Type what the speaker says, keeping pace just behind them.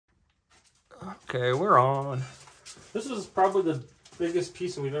Okay, we're on. This is probably the biggest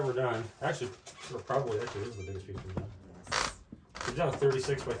piece that we've ever done. Actually, probably this is the biggest piece we've done. We've done a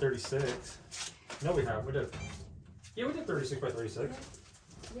 36 by 36. No, we have. We did. Yeah, we did 36 by 36.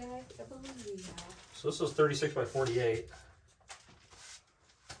 Yeah, I believe we have. So this is 36 by 48.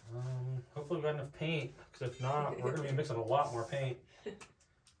 Hopefully we got enough paint, because if not, we're going to be mixing a lot more paint.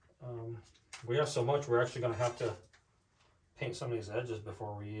 We have so much, we're actually going to have to paint some of these edges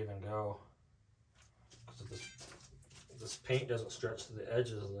before we even go. Because if this paint doesn't stretch to the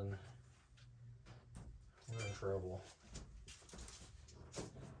edges, then we're in trouble.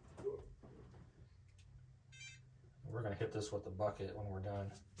 We're going to hit this with the bucket when we're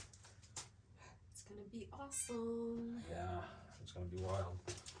done. It's going to be awesome. Yeah, it's going to be wild.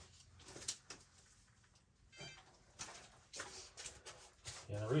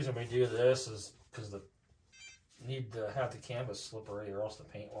 Yeah, the reason we do this is because the need to have the canvas slippery, or else the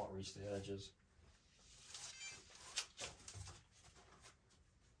paint won't reach the edges.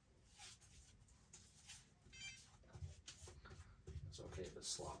 It's okay if it's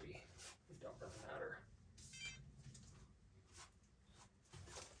sloppy. It don't really matter.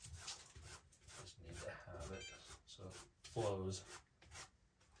 Just need to have it so it flows.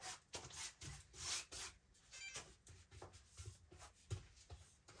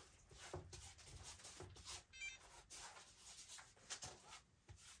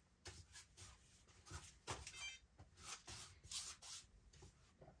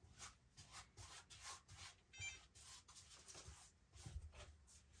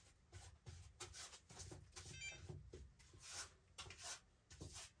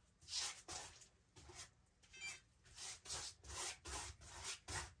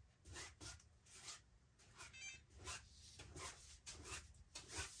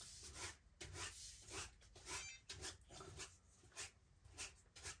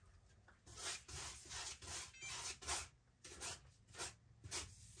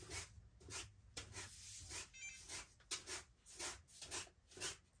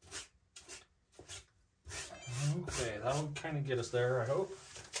 Okay, that'll kind of get us there, I hope.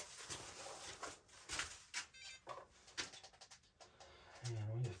 And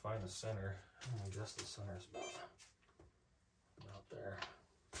we need to find the center. I guess the center's about there.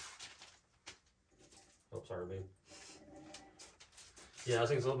 Oh, sorry, babe. Yeah, I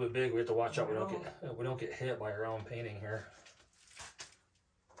think it's a little bit big. We have to watch out we don't get hit by our own painting here.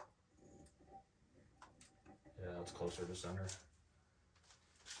 Yeah, that's closer to center.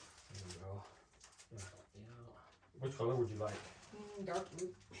 There we go. Yeah. Which color would you like? Dark blue.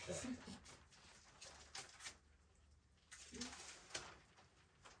 Okay.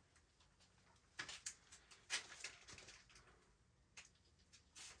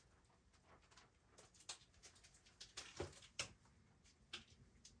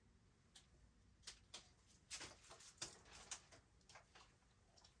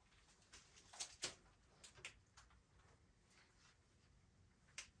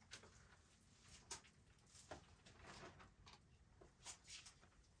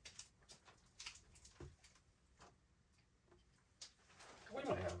 We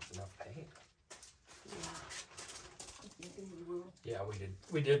might have enough paint. Yeah, I think we will. Yeah, we did.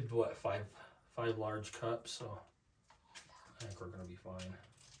 We did what, five large cups, so I think we're gonna be fine.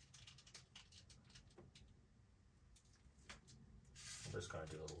 I'm just gonna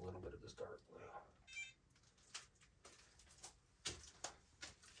do a little bit of this dark blue.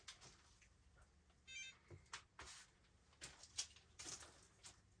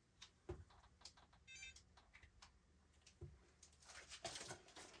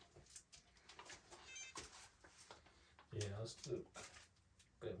 Yeah, let's do a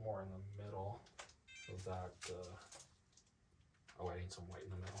bit more in the middle of that. Oh, I need some white in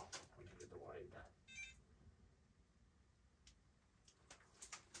the middle. We needed the white.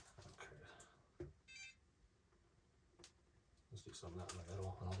 Okay. Let's do some of that in the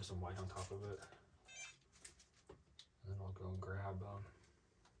middle, and I'll do some white on top of it. And then I'll go grab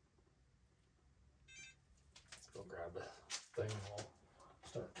the thing, and we'll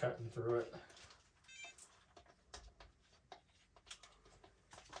start cutting through it.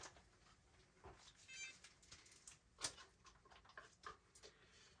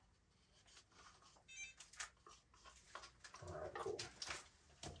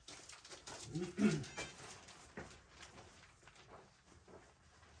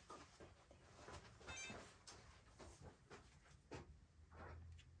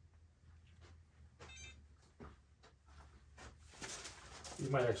 You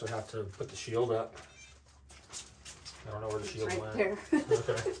might actually have to put the shield up. I don't know where the shield went. There.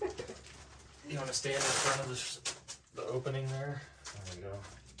 Okay. You want to stand in front of the opening there? There we go.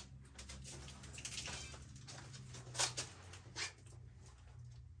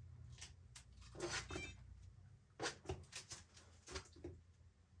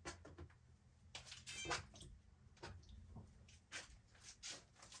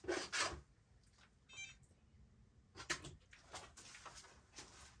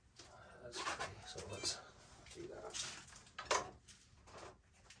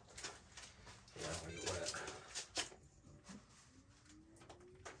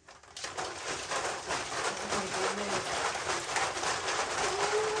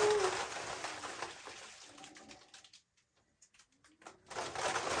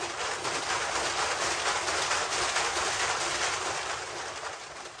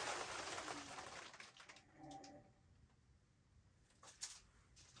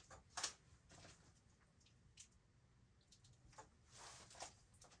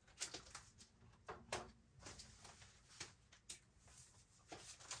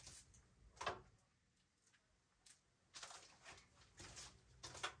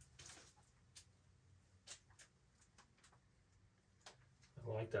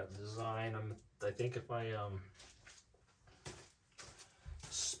 like that design. I think if I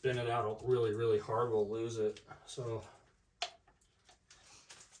spin it out really, really hard, we'll lose it. So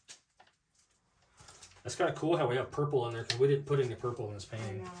that's kind of cool how we have purple in there because we didn't put any purple in this I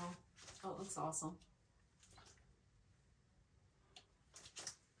painting. know. Oh, it looks awesome.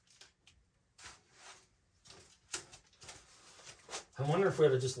 I wonder if we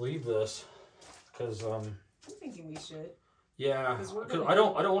had to just leave this because I'm thinking we should. yeah, because I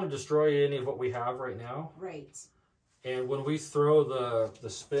don't want to destroy any of what we have right now. Right. And when we throw the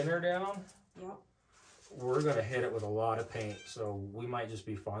spinner down, Yep. we're gonna hit it with a lot of paint. So we might just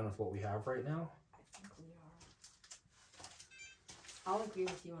be fine with what we have right now. I think we are. I'll agree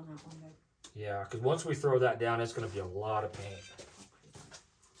with you on that one, babe. Yeah, because once we throw that down, it's gonna be a lot of paint.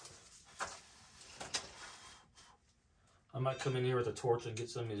 I might come in here with a torch and get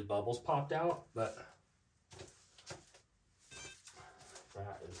some of these bubbles popped out, but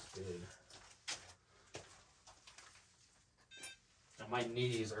that is good. And my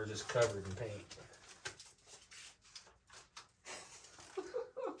knees are just covered in paint.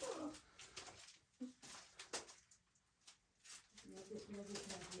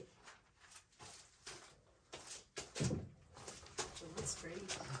 It looks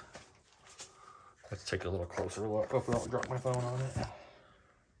great. Let's take a little closer look. Hope I don't drop my phone on it.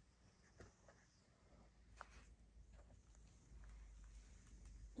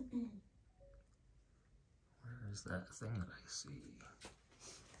 Where is that thing that I see?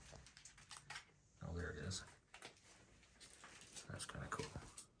 Oh, there it is. That's kind of cool.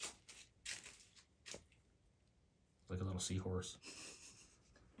 Like a little seahorse.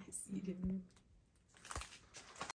 I see it in